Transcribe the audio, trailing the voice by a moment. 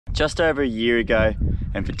Just over a year ago,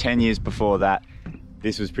 and for 10 years before that,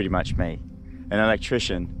 this was pretty much me. An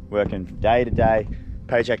electrician working day to day,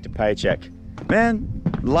 paycheck to paycheck. Man,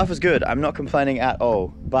 life was good. I'm not complaining at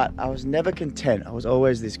all, but I was never content. I was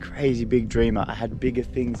always this crazy big dreamer. I had bigger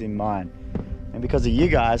things in mind. And because of you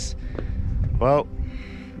guys, well,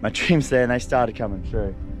 my dreams then, they started coming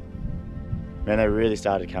true. Man, they really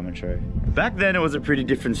started coming true. Back then, it was a pretty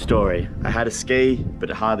different story. I had a ski,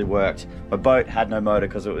 but it hardly worked. My boat had no motor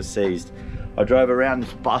because it was seized. I drove around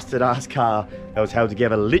this busted ass car that was held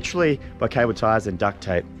together literally by cable ties and duct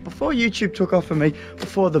tape. Before YouTube took off for me,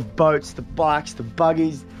 before the boats, the bikes, the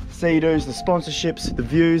buggies, Sea-Doos, the sponsorships, the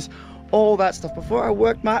views, all that stuff, before I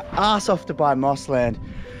worked my ass off to buy Mossland,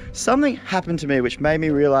 something happened to me which made me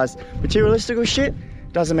realize materialistic shit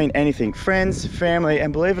doesn't mean anything. Friends, family,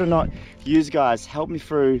 and believe it or not, you guys helped me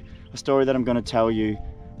through a story that I'm gonna tell you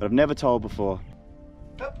that I've never told before.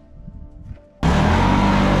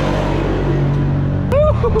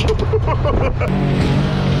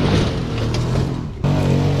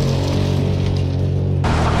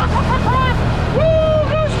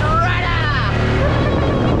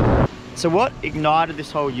 So what ignited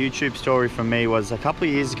this whole YouTube story for me was a couple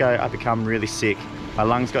of years ago, I become really sick. My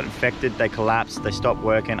lungs got infected, they collapsed, they stopped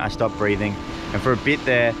working, I stopped breathing. And for a bit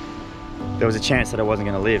there was a chance that I wasn't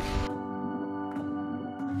gonna live.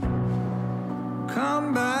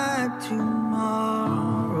 Come back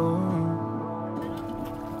tomorrow.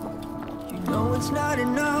 You know it's not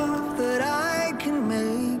enough that I can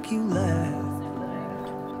make you laugh.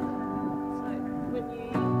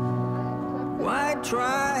 Why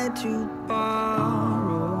try to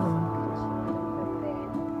borrow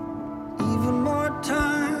even more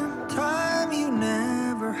time you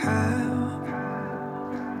never have?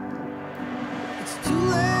 It's too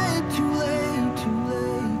late, too late, too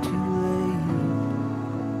late, too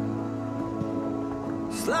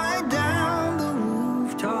late. Slide down the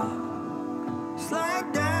rooftop,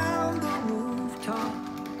 slide down the rooftop.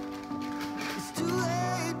 It's too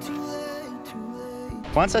late, too late, too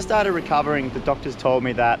late. Once I started recovering, the doctors told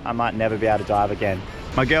me that I might never be able to dive again.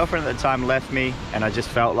 My girlfriend at the time left me, and I just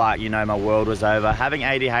felt like, you know, my world was over. Having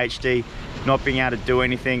ADHD, not being able to do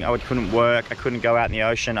anything, I couldn't work, I couldn't go out in the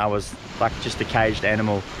ocean, I was like just a caged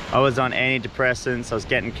animal. I was on antidepressants, I was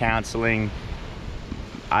getting counseling.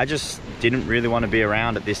 I just didn't really want to be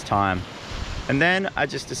around at this time. And then I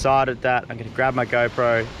just decided that I'm gonna grab my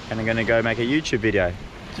GoPro and I'm gonna go make a YouTube video.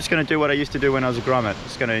 Just gonna do what I used to do when I was a grommet.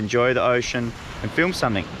 Just gonna enjoy the ocean and film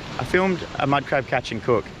something. I filmed a mud crab catch and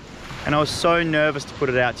cook, and I was so nervous to put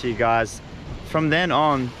it out to you guys. From then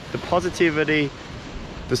on, the positivity,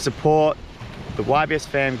 the support, the YBS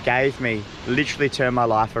fam gave me literally turned my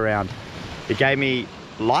life around. It gave me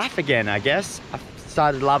life again, I guess. I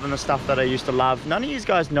started loving the stuff that I used to love. None of you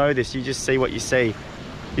guys know this, you just see what you see.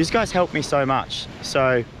 You guys helped me so much.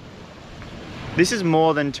 So this is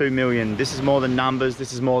more than 2 million. This is more than numbers.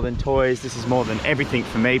 This is more than toys. This is more than everything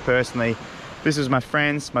for me personally. This is my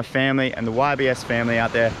friends, my family, and the YBS family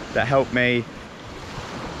out there that helped me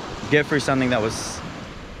get through something that was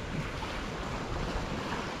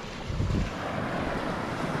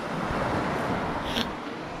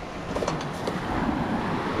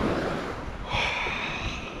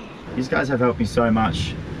These guys have helped me so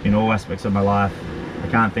much in all aspects of my life. I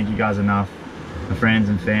can't thank you guys enough. My friends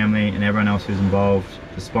and family and everyone else who's involved,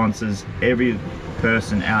 the sponsors, every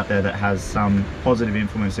person out there that has some positive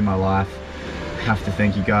influence in my life. I have to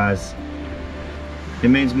thank you guys. It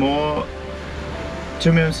means more.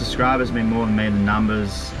 2 million subscribers mean more than me, the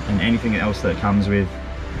numbers and anything else that comes with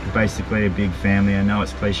basically a big family. I know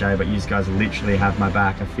it's cliche, but you guys literally have my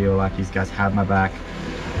back. I feel like you guys have my back.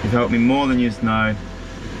 You've helped me more than you know.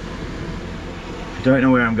 I don't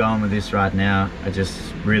know where I'm going with this right now. I just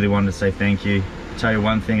really wanted to say thank you. I'll tell you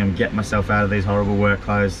one thing, I'm getting myself out of these horrible work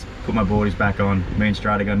clothes, put my boardies back on. Me and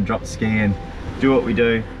Strata are gonna drop the ski and do what we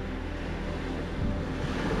do.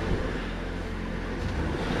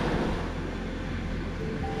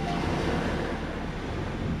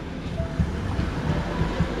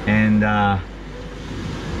 And I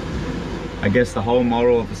guess the whole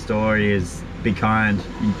moral of the story is be kind.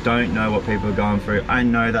 You don't know what people are going through. I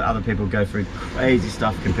know that other people go through crazy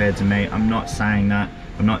stuff compared to me. I'm not saying that.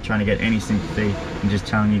 I'm not trying to get any sympathy. I'm just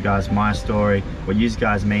telling you guys my story, what you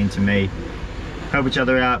guys mean to me. Help each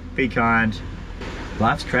other out, be kind.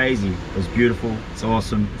 Life's crazy. It's beautiful, it's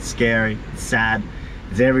awesome, it's scary, it's sad,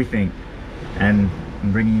 it's everything. And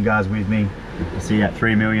I'm bringing you guys with me. I'll see you at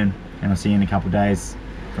 3 million, and I'll see you in a couple of days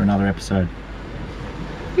for another episode.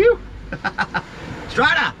 Phew!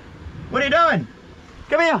 Strider! What are you doing?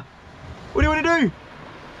 Come here! What do you want to do? You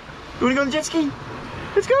want to go on the jet ski?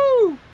 Let's go!